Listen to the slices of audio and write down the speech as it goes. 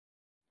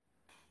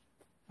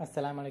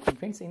Assalamualaikum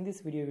friends. In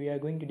this video we are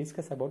going to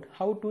discuss about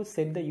how to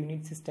set the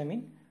unit system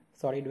in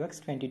Solidworks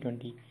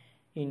 2020.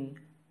 In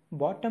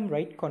bottom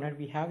right corner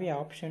we have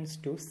options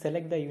to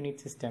select the unit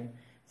system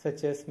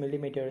such as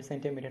millimeter,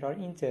 centimeter or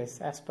inches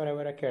as per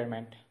our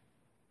requirement.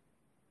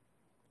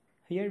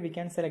 Here we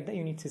can select the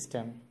unit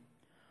system,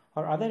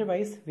 or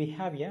otherwise we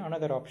have here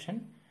another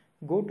option.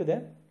 Go to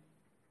the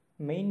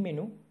main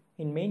menu.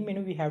 In main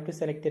menu we have to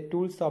select the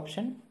tools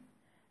option.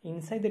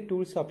 Inside the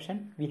tools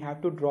option we have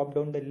to drop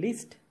down the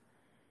list.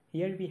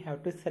 Here we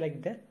have to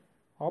select the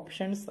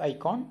options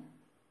icon.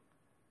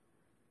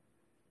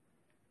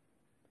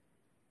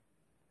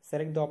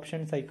 Select the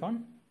options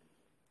icon.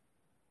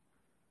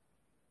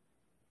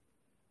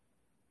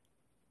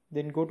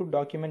 Then go to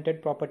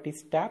documented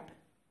properties tab.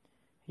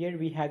 Here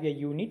we have your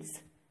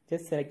units.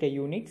 Just select the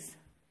units.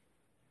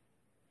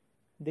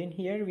 Then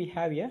here we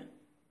have a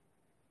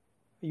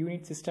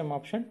unit system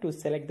option to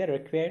select the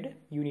required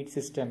unit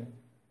system.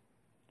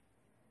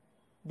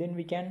 Then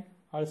we can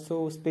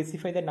also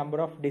specify the number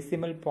of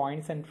decimal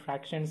points and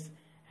fractions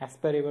as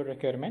per your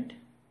requirement.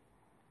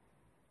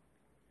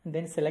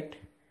 Then select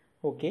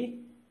OK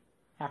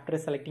after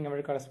selecting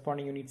our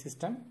corresponding unit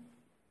system.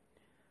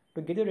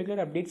 To get the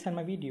regular updates on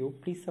my video,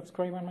 please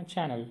subscribe on my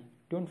channel.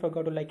 Don't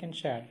forget to like and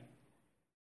share.